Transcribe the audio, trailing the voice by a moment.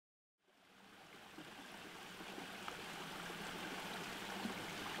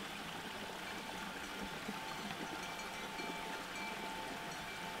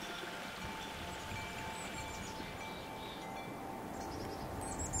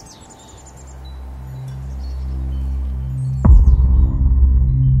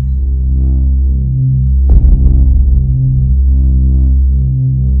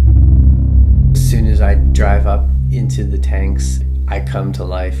into the tanks, I come to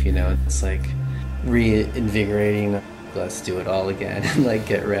life, you know. It's like reinvigorating. Let's do it all again and like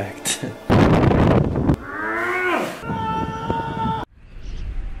get wrecked.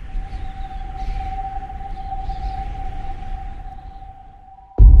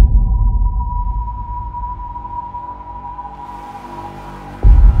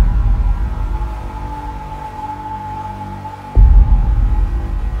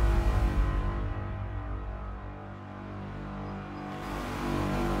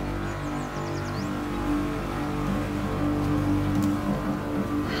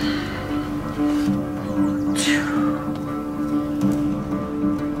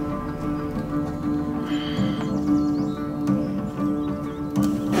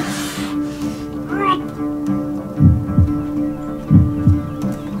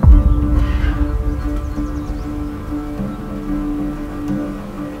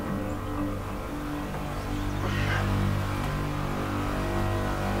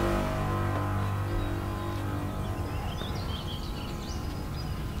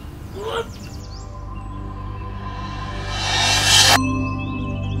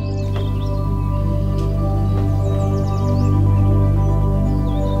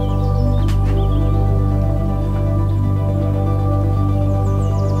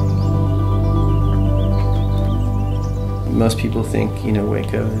 Most people think, you know,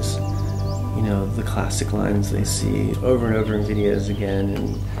 Hueco is, you know, the classic lines they see over and over in videos again.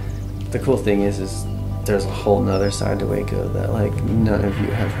 And the cool thing is there's a whole nother side to Hueco that like none of you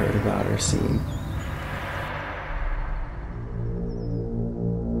have heard about or seen.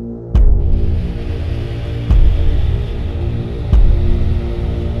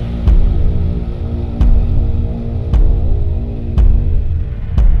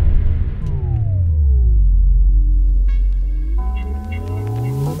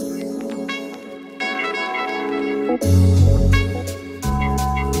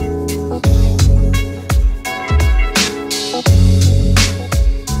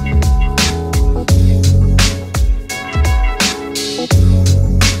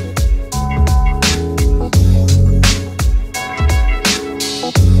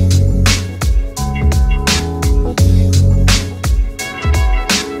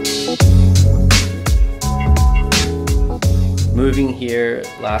 Moving here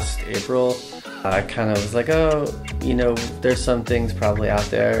last April, I kind of was like, oh, you know, there's some things probably out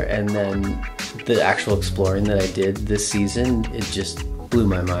there, and then the actual exploring that I did this season, it just blew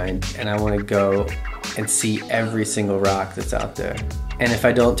my mind, and I want to go and see every single rock that's out there. And if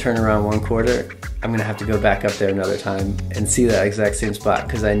I don't turn around one quarter, I'm gonna have to go back up there another time and see that exact same spot,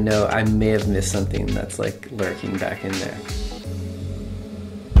 because I know I may have missed something that's like lurking back in there.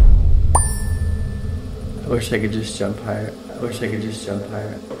 I wish I could just jump higher. I wish I could just jump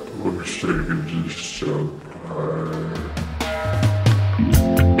higher. I wish I could just jump higher.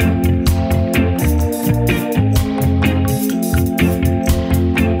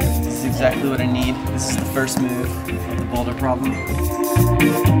 This is exactly what I need. This is the first move of the boulder problem.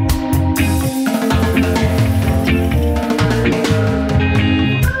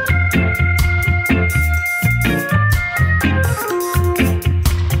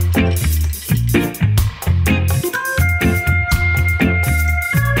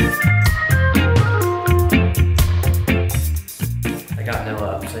 I got no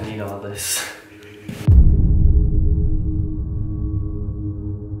ups, I need all this.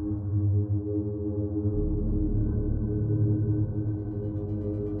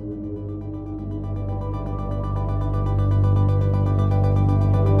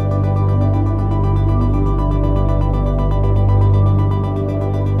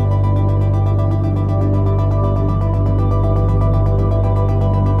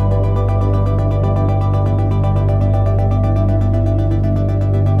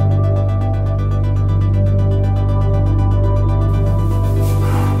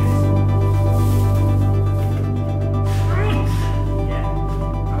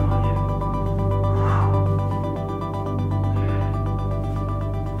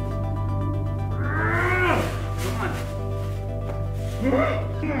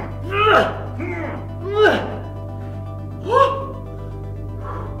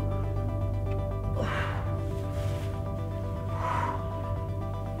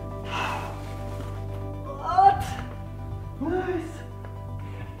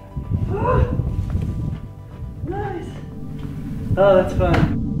 Nice. Oh, that's fun.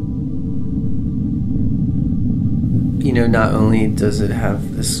 You know, not only does it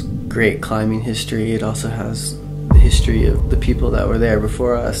have this great climbing history, it also has the history of the people that were there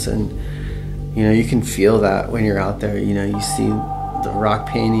before us, and you know, you can feel that when you're out there. You know, you see the rock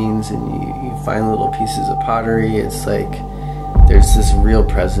paintings and you find little pieces of pottery. It's like there's this real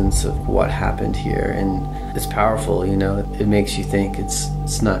presence of what happened here, and it's powerful, you know. It makes you think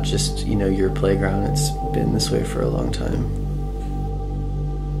it's not just, you know, your playground. It's been this way for a long time.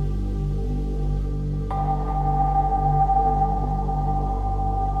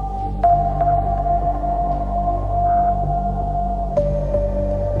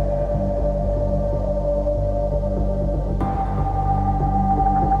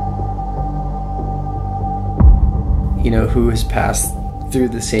 You know, who has passed through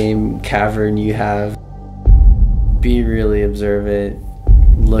the same cavern you have. Be really observant,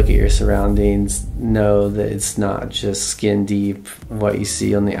 look at your surroundings, know that it's not just skin deep what you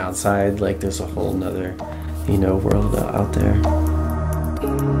see on the outside. Like there's a whole nother, you know, world out there.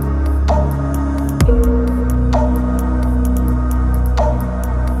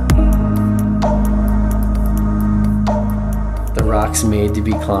 The rock's made to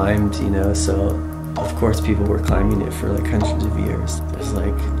be climbed, you know, so of course people were climbing it for like hundreds of years. There's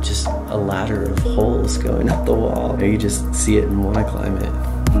like just a ladder of holes going up the wall. You just see it and want to climb it.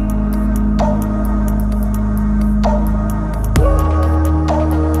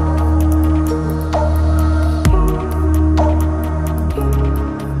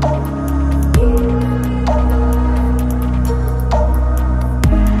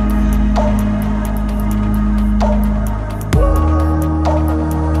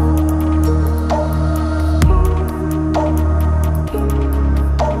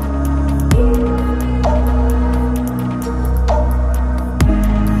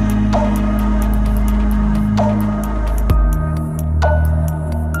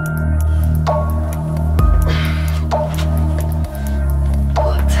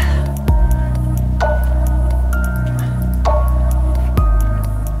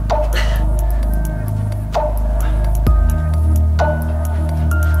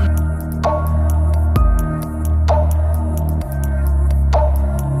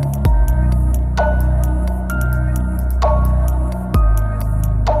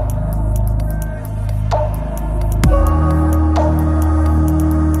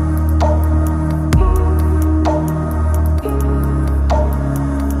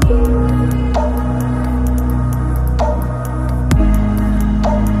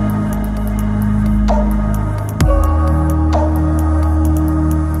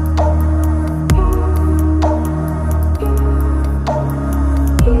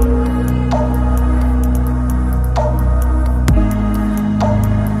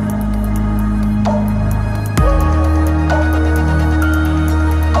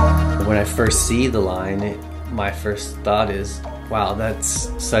 First see the line, my first thought is, wow,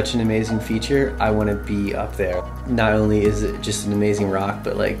 that's such an amazing feature. I want to be up there. Not only is it just an amazing rock,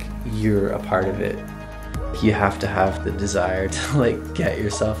 but like you're a part of it. You have to have the desire to like get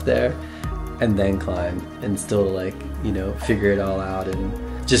yourself there and then climb and still like, you know, figure it all out.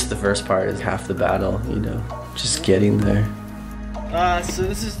 And just the first part is half the battle, you know, just getting there. So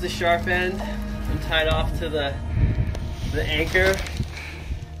this is the sharp end. I'm tied off to the anchor.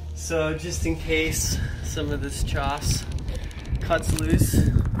 So just in case some of this choss cuts loose,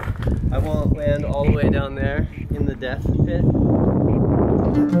 I won't land all the way down there in the death pit.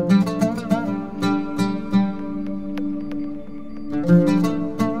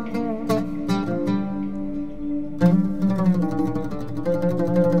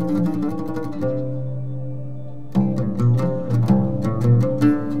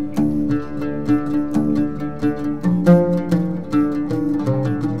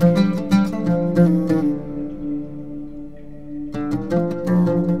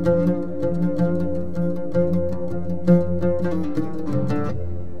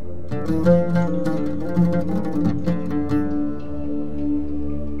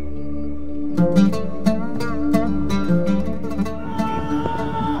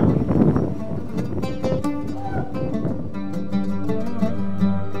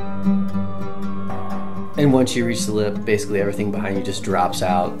 And once you reach the lip, basically everything behind you just drops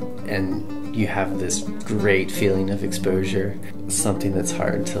out and you have this great feeling of exposure. Something that's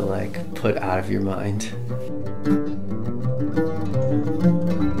hard to like put out of your mind.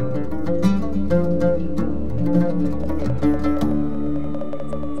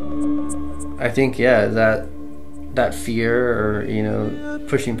 I think, yeah, that fear, or, you know,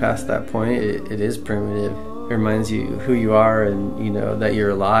 pushing past that point, it is primitive. It reminds you who you are and, you know, that you're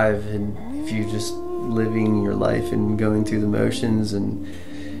alive. And if you're just living your life and going through the motions and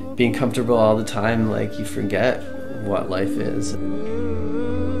being comfortable all the time, like, you forget what life is.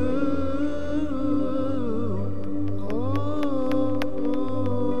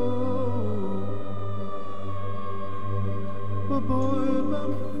 Boy.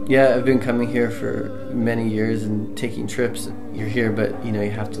 Yeah, I've been coming here for many years and taking trips. You're here, but you know, you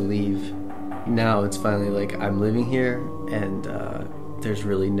have to leave. Now it's finally like I'm living here, and there's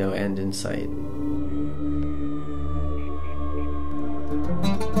really no end in sight.